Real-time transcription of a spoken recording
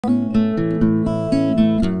Scoraig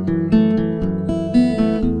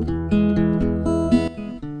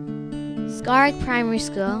Primary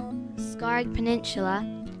School, Scoraig Peninsula,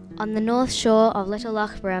 on the north shore of Little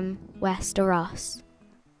Loch Brum, west of Ross.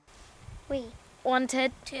 We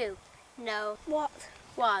wanted to know what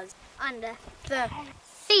was under the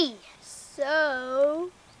sea. So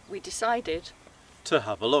we decided to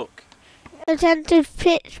have a look. A tented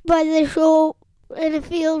pitch by the shore in a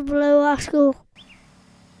field below our school.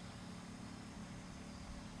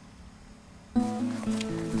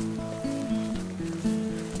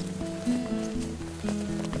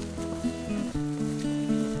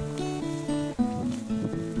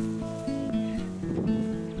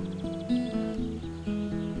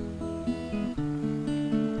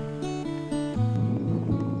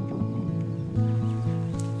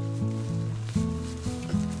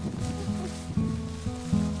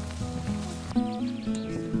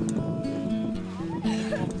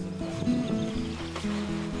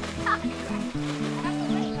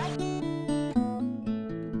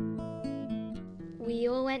 We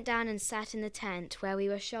all went down and sat in the tent where we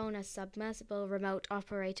were shown a submersible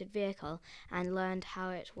remote-operated vehicle and learned how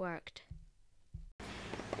it worked.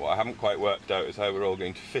 What I haven't quite worked out is how we're all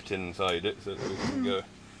going to fit inside it so that we can go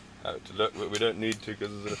out to look, but we don't need to because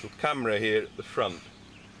there's a little camera here at the front.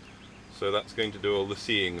 So that's going to do all the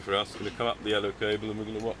seeing for us. It's going to come up the yellow cable and we're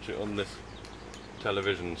going to watch it on this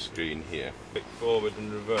television screen here. Click forward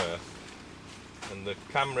and reverse. And the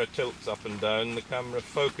camera tilts up and down, the camera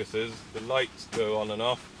focuses, the lights go on and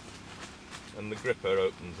off, and the gripper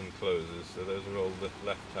opens and closes. So those are all the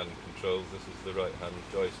left-hand controls, this is the right-hand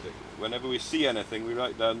joystick. Whenever we see anything, we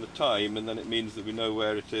write down the time, and then it means that we know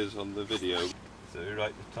where it is on the video. So we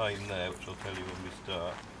write the time there, which will tell you when we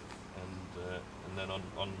start, and then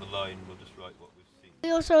on the line we'll just write what we've seen.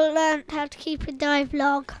 We also learned how to keep a dive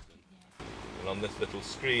log. And on this little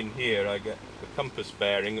screen here I get the compass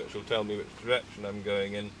bearing, which will tell me which direction I'm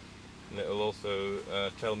going in, and it will also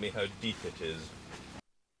tell me how deep it is.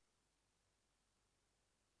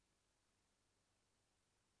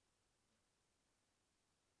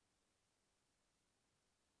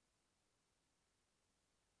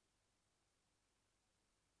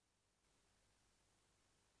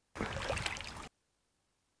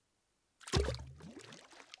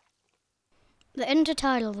 The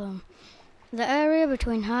intertidal zone, the area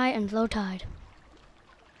between high and low tide.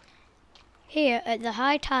 Here at the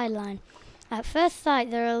high tide line, at first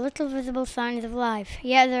sight there are little visible signs of life,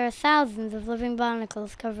 yet there are thousands of living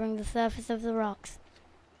barnacles covering the surface of the rocks.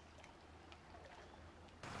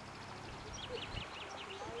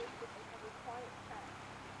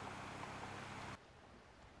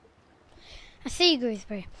 A sea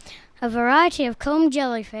gooseberry, a variety of comb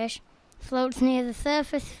jellyfish, floats near the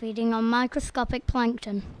surface feeding on microscopic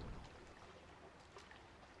plankton.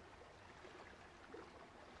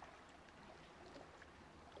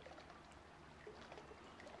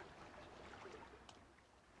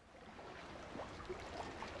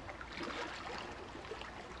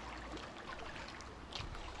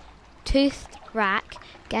 Toothed rack,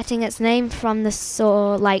 getting its name from the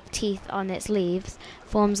saw-like teeth on its leaves,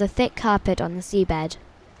 forms a thick carpet on the seabed.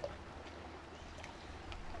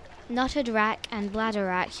 Knotted rack and bladder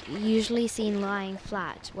rack, usually seen lying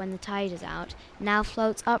flat when the tide is out, now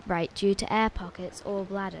floats upright due to air pockets or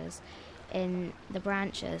bladders in the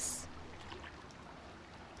branches.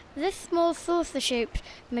 This small saucer-shaped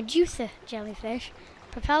Medusa jellyfish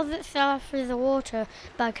propels itself through the water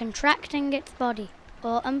by contracting its body,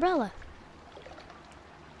 or umbrella.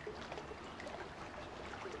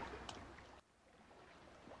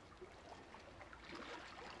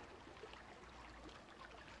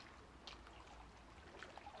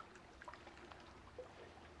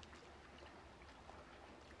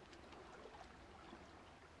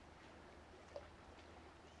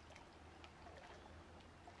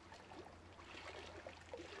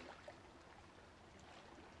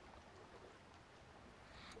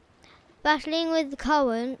 Battling with the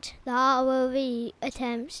current, the ROV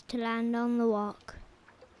attempts to land on the rock.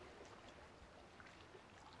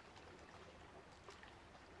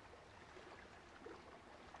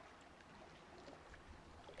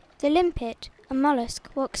 The limpet, a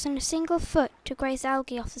mollusk, walks on a single foot to graze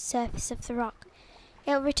algae off the surface of the rock.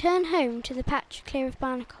 It will return home to the patch clear of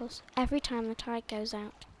barnacles every time the tide goes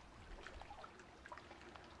out.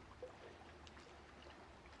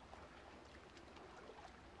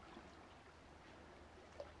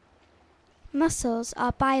 Mussels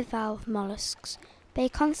are bivalve mollusks. They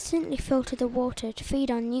constantly filter the water to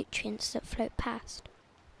feed on nutrients that float past.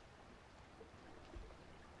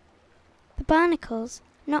 The barnacles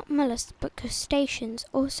Not mollusks, but crustaceans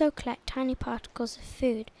also collect tiny particles of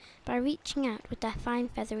food by reaching out with their fine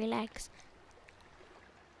feathery legs.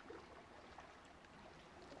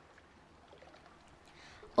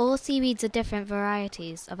 All seaweeds are different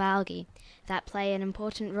varieties of algae that play an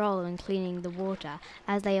important role in cleaning the water,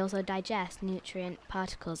 as they also digest nutrient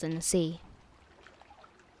particles in the sea.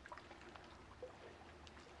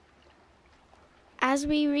 As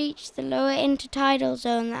we reach the lower intertidal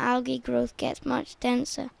zone, the algae growth gets much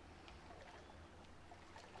denser.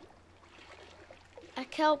 A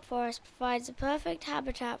kelp forest provides a perfect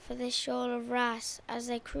habitat for this shoal of wrasse as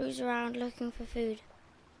they cruise around looking for food.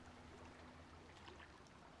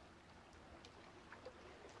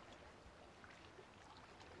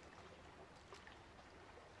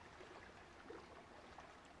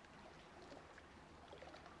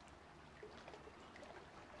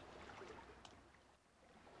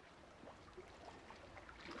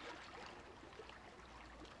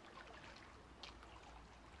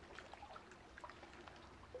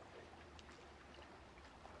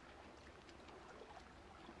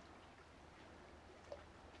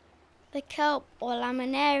 The kelp or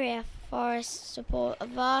laminaria forests support a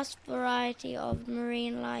vast variety of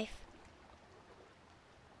marine life.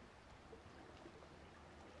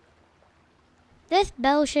 This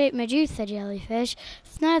bell-shaped Medusa jellyfish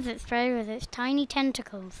snares its prey with its tiny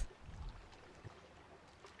tentacles.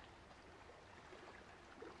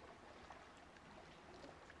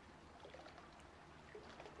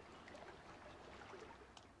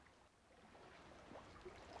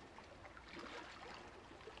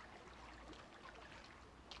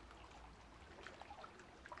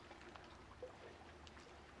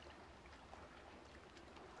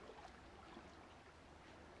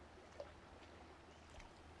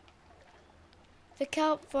 The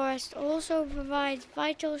kelp forest also provides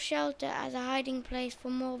vital shelter as a hiding place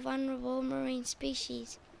for more vulnerable marine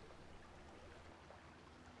species.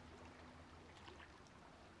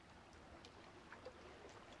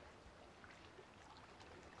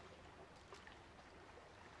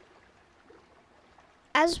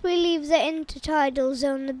 As we leave the intertidal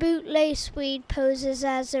zone, the boot laceweed poses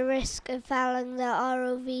as a risk of fouling the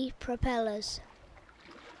ROV propellers.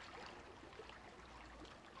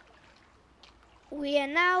 We are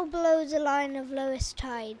now below the line of lowest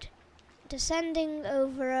tide, descending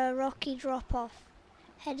over a rocky drop-off,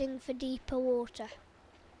 heading for deeper water.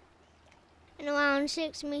 In around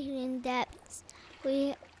 6 meters in depth,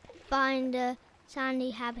 we find a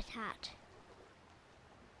sandy habitat.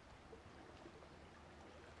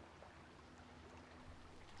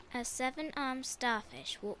 A 7-armed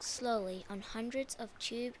starfish walks slowly on hundreds of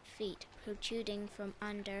tube feet protruding from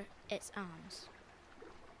under its arms.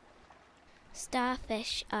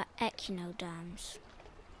 Starfish are echinoderms.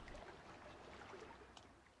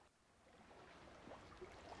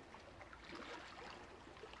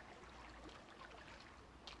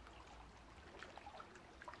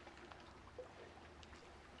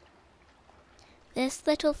 This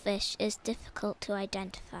little fish is difficult to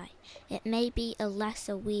identify. It may be a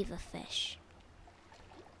lesser weaver fish.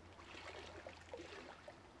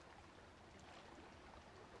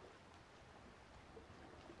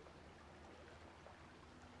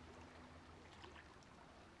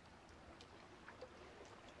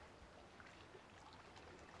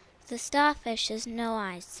 The starfish has no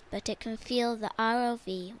eyes, but it can feel the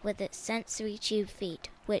ROV with its sensory tube feet,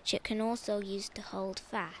 which it can also use to hold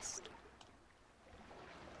fast.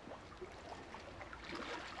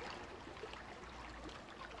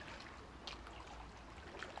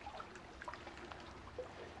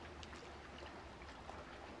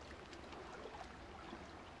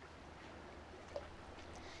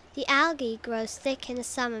 The algae grows thick in the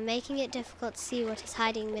summer, making it difficult to see what is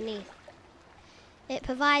hiding beneath. It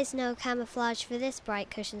provides no camouflage for this bright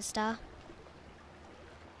cushion star.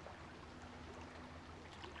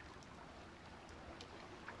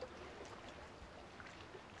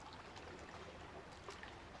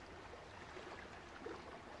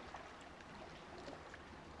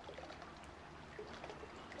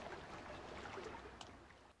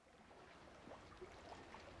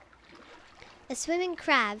 A swimming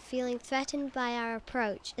crab, feeling threatened by our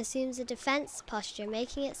approach, assumes a defense posture,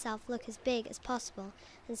 making itself look as big as possible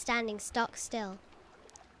and standing stock still.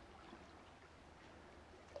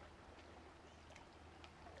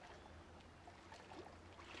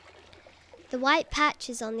 The white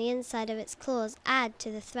patches on the inside of its claws add to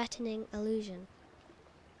the threatening illusion.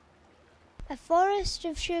 A forest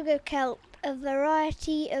of sugar kelp, a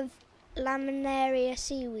variety of laminaria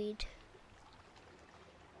seaweed.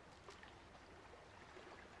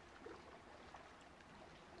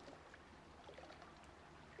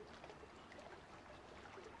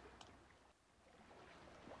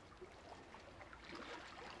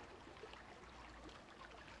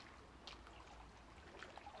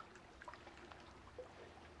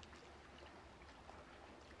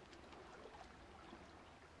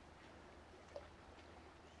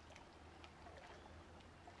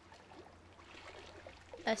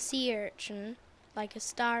 A sea urchin, like a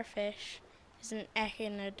starfish, is an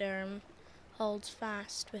echinoderm, holds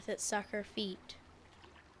fast with its sucker feet.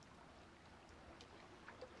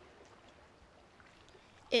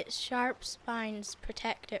 Its sharp spines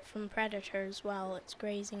protect it from predators while it's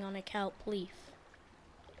grazing on a kelp leaf.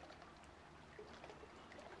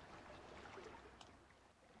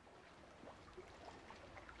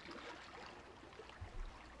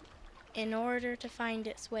 In order to find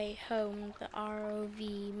its way home, the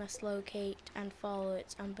ROV must locate and follow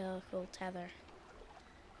its umbilical tether.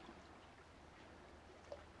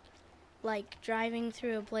 Like driving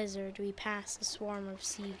through a blizzard, we pass a swarm of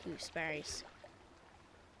sea gooseberries.